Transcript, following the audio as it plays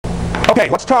Okay,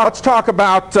 let's talk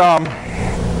about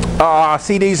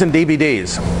CDs and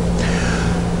DVDs.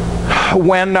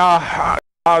 When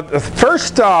the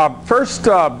first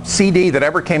CD that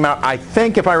ever came out, I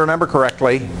think, if I remember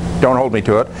correctly, don't hold me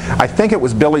to it, I think it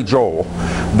was Billy Joel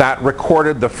that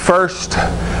recorded the first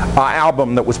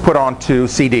album that was put onto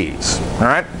CDs. All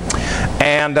right,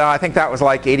 and I think that was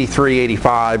like 83,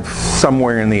 85,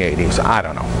 somewhere in the 80s. I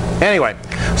don't know. Anyway,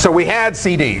 so we had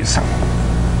CDs.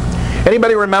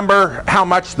 Anybody remember how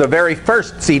much the very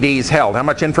first CDs held? How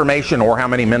much information or how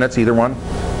many minutes, either one?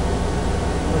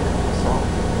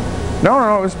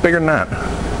 No, it was bigger than that.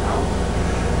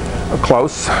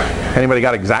 Close. Anybody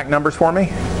got exact numbers for me?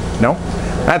 No?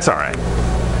 That's all right.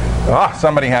 Oh,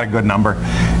 somebody had a good number.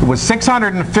 It was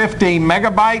 650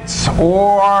 megabytes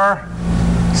or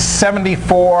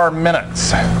 74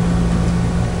 minutes.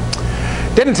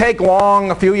 Didn't take long.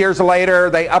 A few years later,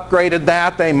 they upgraded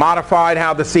that. They modified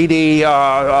how the CD,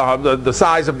 the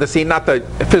size of the CD, not the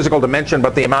physical dimension,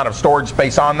 but the amount of storage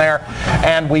space on there.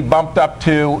 And we bumped up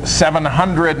to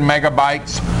 700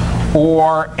 megabytes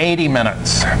or 80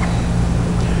 minutes.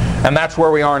 And that's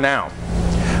where we are now.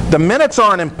 The minutes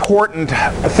are an important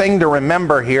thing to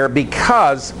remember here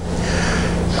because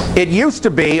it used to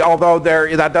be, although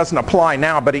that doesn't apply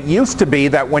now, but it used to be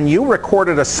that when you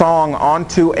recorded a song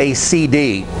onto a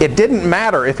CD, it didn't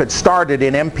matter if it started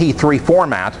in MP3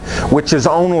 format, which is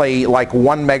only like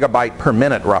 1 megabyte per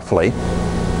minute roughly.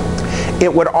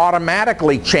 It would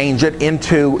automatically change it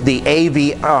into the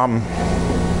WAV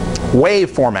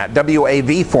format,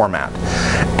 WAV format,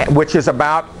 which is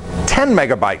about 10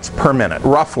 megabytes per minute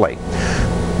roughly.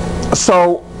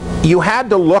 So you had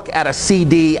to look at a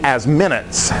CD as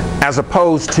minutes as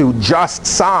opposed to just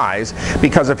size,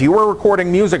 because if you were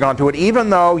recording music onto it,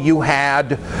 even though you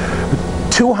had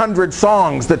 200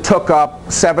 songs that took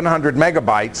up 700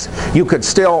 megabytes, you could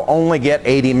still only get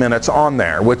 80 minutes on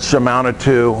there, which amounted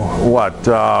to, what,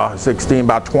 16,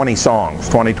 about 20 songs,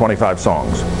 20, 25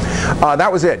 songs.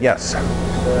 That was it, yes? The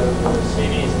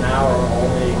CDs now are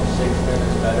only 6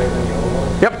 minutes better than the old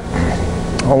ones? Yep,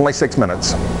 only 6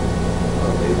 minutes.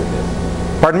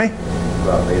 Pardon me?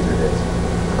 About Laserdisc.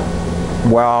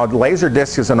 Well,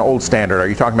 Laserdisc is an old standard. Are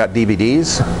you talking about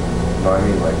DVDs? No, I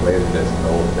mean like Laserdisc, the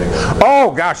old thing. Oh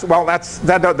gosh, well that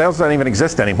doesn't even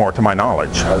exist anymore, to my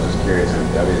knowledge. I was just curious. I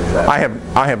mean, is that...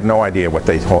 I have no idea what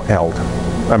they held.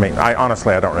 I mean,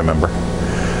 honestly I don't remember.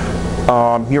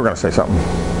 You were going to say something.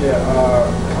 Yeah,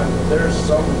 there's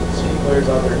some CD players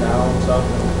out there now and stuff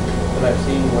that I've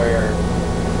seen where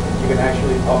you can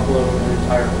actually upload an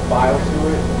entire file to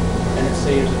it, and it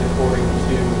saves it according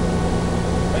to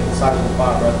like the size of the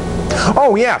file rather than the file.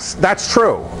 Oh yes, that's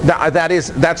true.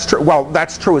 That's true. Well,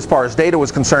 that's true as far as data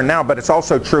was concerned now, but it's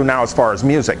also true now as far as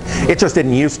music. It just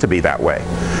didn't used to be that way.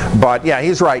 But yeah,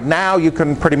 he's right. Now you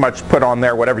can pretty much put on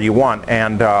there whatever you want,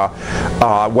 and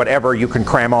whatever you can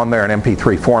cram on there in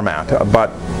MP3 format.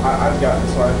 But I've gotten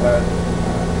so I've had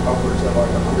upwards of like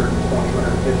 120,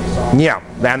 150 songs. yeah,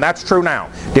 and that's true now.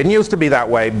 Didn't used to be that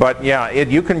way, but yeah,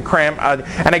 you can cram.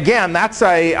 And again, that's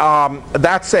an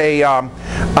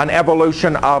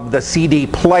evolution of the CD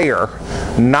player,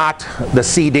 not the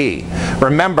CD.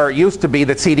 Remember, it used to be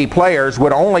that CD players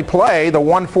would only play the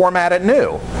one format it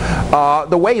knew,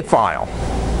 the WAV file.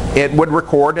 It would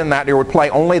record and that it would play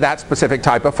only that specific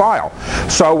type of file.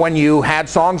 So when you had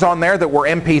songs on there that were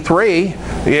MP3,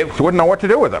 it wouldn't know what to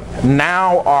do with them.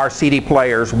 Now our CD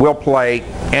players will play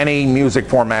any music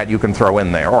format you can throw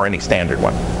in there, or any standard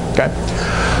one. Okay.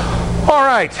 All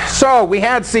right, so we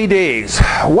had CDs.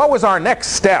 What was our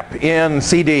next step in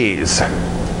CDs?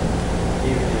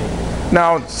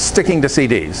 Now, sticking to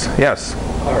CDs. Yes.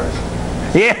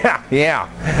 Yeah.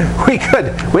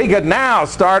 We could now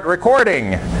start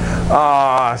recording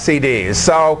CDs.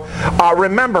 So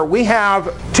remember, we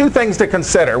have two things to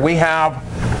consider. We have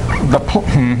the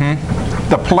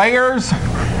players,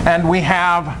 and we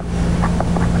have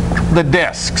the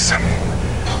discs.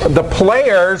 The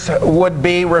players would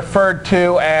be referred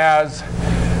to as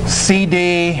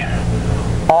CD-RW,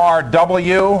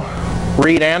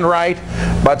 read and write,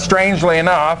 but strangely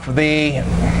enough, the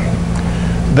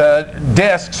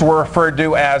discs were referred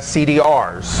to as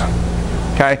CDRs,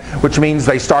 okay? Which means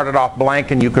they started off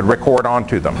blank and you could record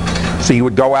onto them. So you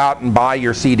would go out and buy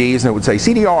your CDs and it would say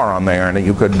CDR on there and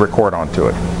you could record onto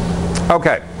it.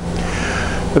 Okay.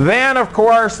 Then, of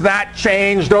course, that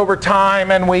changed over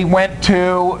time and we went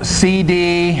to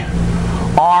CD-R/W.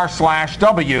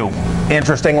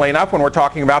 Interestingly enough, when we're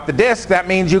talking about the disc, that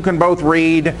means you can both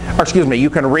read, you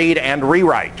can read and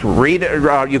rewrite.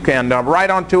 You can write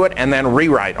onto it and then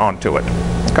rewrite onto it.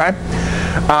 Okay?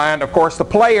 And of course, the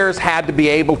players had to be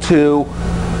able to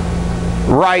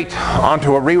write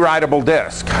onto a rewritable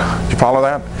disk. Did you follow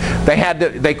that?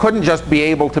 They couldn't just be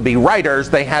able to be writers,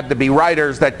 they had to be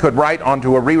writers that could write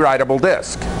onto a rewritable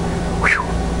disk. Whew.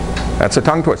 That's a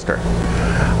tongue twister.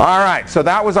 All right, so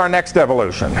that was our next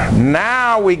evolution.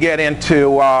 Now we get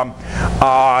into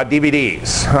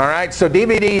DVDs. All right, so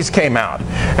DVDs came out,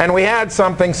 and we had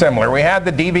something similar. We had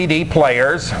the DVD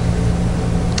players,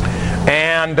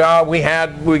 and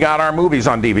we got our movies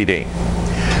on DVD.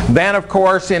 Then, of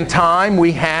course, in time,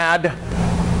 we had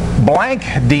blank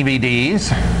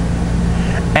DVDs,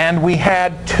 and we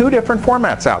had two different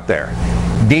formats out there: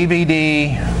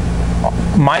 DVD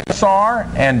minus R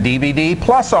and DVD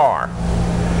plus R.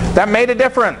 That made a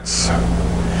difference,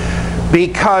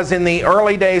 because in the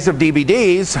early days of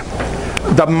DVDs,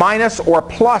 the minus or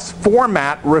plus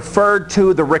format referred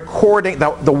to the recording,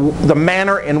 the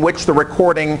manner in which the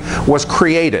recording was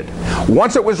created.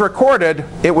 Once it was recorded,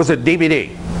 it was a DVD.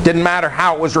 Didn't matter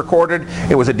how it was recorded,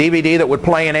 it was a DVD that would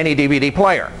play in any DVD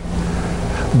player.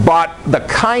 But the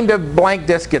kind of blank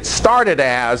disc it started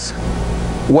as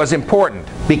was important,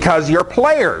 because your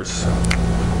players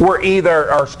were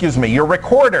your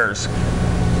recorders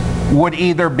would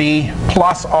either be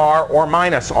plus R or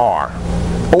minus R,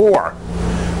 or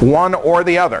one or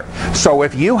the other. So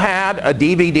if you had a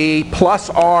DVD plus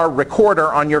R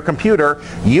recorder on your computer,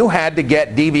 you had to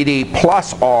get DVD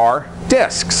plus R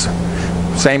discs.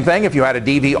 Same thing if you had a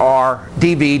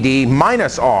DVD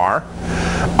minus R,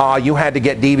 you had to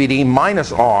get DVD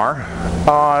minus R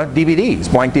DVDs,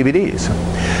 blank DVDs.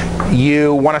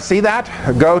 You want to see that?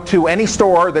 Go to any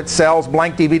store that sells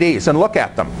blank DVDs and look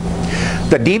at them.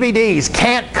 The DVDs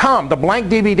can't come, the blank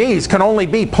DVDs can only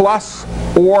be plus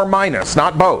or minus,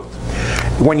 not both.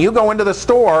 When you go into the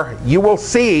store, you will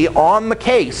see on the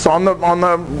case, on the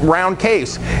round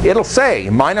case, it'll say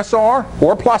minus R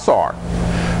or plus R.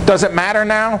 Does it matter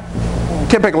now?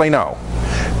 Typically no.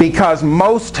 Because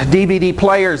most DVD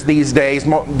players these days,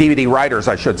 DVD writers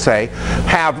I should say,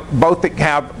 have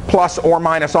plus or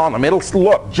minus on them. It'll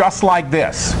look just like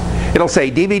this. It'll say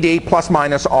DVD plus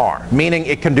minus R, meaning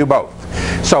it can do both.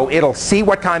 So it'll see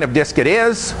what kind of disc it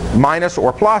is, minus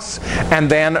or plus, and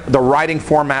then the writing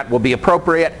format will be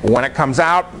appropriate. When it comes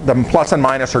out, the plus and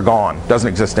minus are gone. Doesn't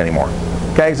exist anymore.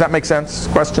 Okay, does that make sense?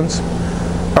 Questions?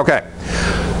 Okay.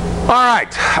 All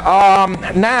right,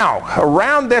 now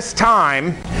around this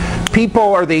time,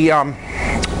 the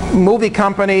movie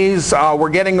companies were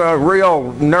getting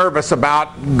real nervous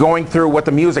about going through what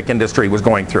the music industry was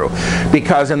going through,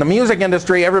 because in the music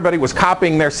industry everybody was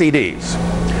copying their CDs.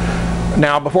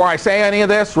 Now before I say any of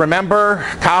this, remember,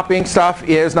 copying stuff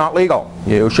is not legal.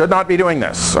 You should not be doing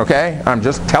this, okay? I'm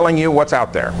just telling you what's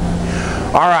out there.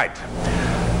 All right.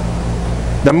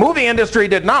 The movie industry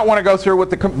did not want to go through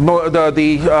what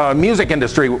the music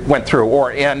industry went through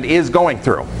and is going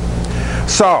through.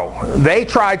 So they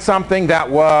tried something that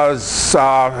was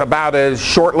about as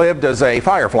short-lived as a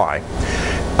firefly.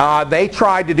 They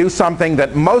tried to do something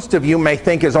that most of you may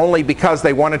think is only because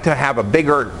they wanted to have a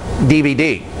bigger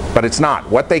DVD, but it's not.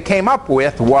 What they came up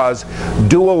with was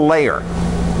dual layer.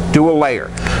 Dual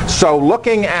layer. So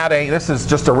looking at this is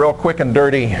just a real quick and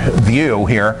dirty view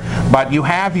here, but you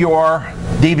have your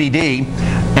DVD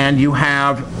and you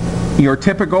have your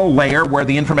typical layer where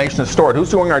the information is stored. Who's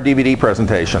doing our DVD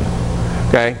presentation?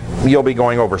 Okay, you'll be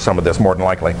going over some of this more than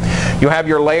likely. You have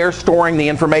your layer storing the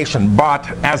information, but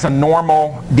as a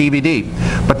normal DVD.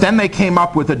 But then they came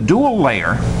up with a dual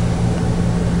layer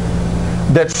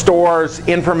that stores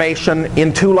information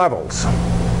in two levels.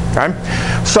 Okay,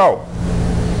 so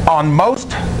on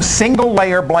most single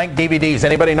layer blank DVDs,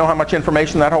 anybody know how much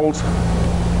information that holds?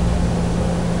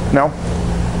 No?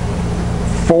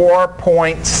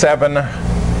 4.7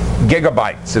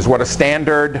 gigabytes is what a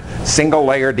standard single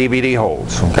layer DVD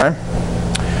holds. Okay?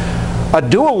 A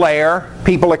dual layer,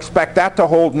 people expect that to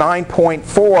hold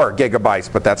 9.4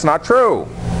 gigabytes, but that's not true.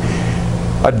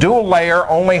 A dual layer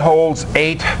only holds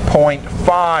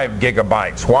 8.5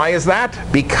 gigabytes. Why is that?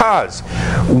 Because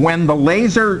when the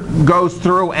laser goes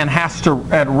through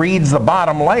and reads the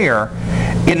bottom layer,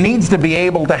 it needs to be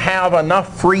able to have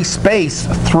enough free space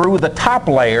through the top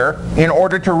layer in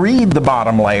order to read the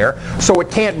bottom layer, so it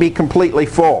can't be completely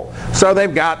full. So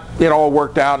they've got it all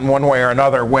worked out in one way or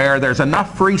another where there's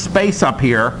enough free space up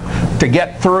here to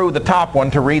get through the top one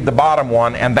to read the bottom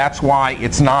one, and that's why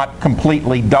it's not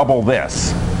completely double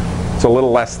this. It's a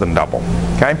little less than double.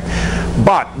 Okay?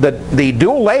 But the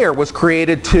dual layer was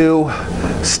created to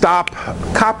stop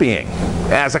copying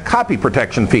as a copy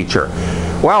protection feature.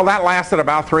 Well, that lasted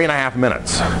about 3.5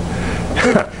 minutes.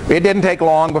 It didn't take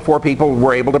long before people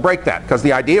were able to break that, because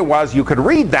the idea was you could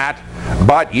read that,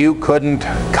 but you couldn't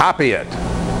copy it.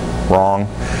 Wrong.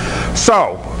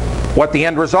 So what the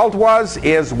end result was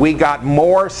is we got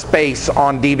more space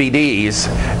on DVDs,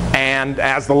 and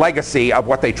as the legacy of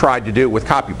what they tried to do with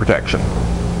copy protection.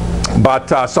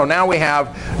 But so now we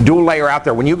have dual layer out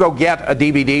there. When you go get a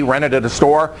DVD rented at a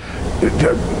store,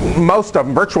 most of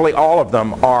them, virtually all of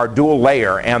them, are dual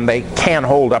layer, and they can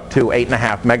hold up to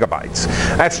 8.5 megabytes.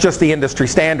 That's just the industry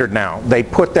standard now. They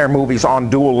put their movies on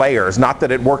dual layers. Not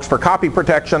that it works for copy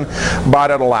protection, but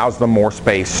it allows them more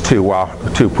space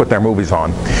to put their movies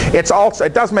on. It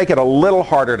does make it a little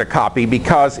harder to copy,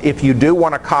 because if you do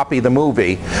want to copy the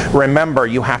movie, remember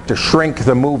you have to shrink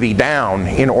the movie down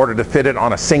in order to fit it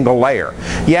on a single layer.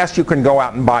 Yes, you can go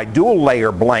out and buy dual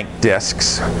layer blank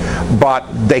discs, but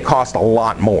they cost a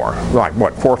lot more, like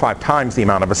what, 4 or 5 times the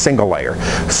amount of a single layer.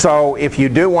 So if you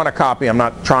do want to copy, I'm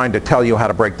not trying to tell you how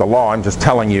to break the law, I'm just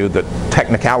telling you the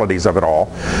technicalities of it all,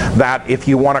 that if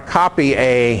you want to copy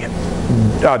a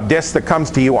disc that comes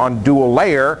to you on dual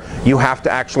layer, you have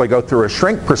to actually go through a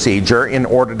shrink procedure in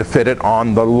order to fit it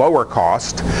on the lower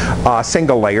cost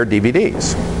single layer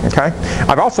DVDs. Okay?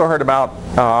 I've also heard about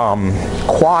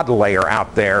quad layer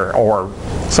out there or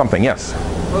something. Yes?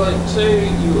 Well, like, say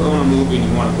you own a movie and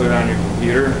you want to put it on your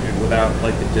computer without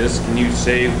like the disc, can you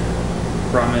save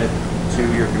from it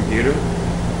to your computer?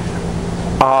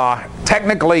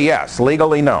 Technically yes,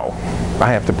 legally no.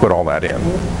 I have to put all that in.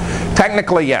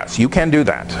 Technically yes, you can do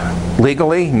that.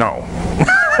 Legally, no.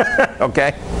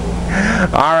 Okay?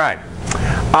 All right.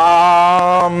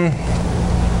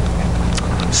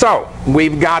 So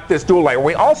we've got this dual layer.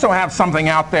 We also have something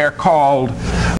out there called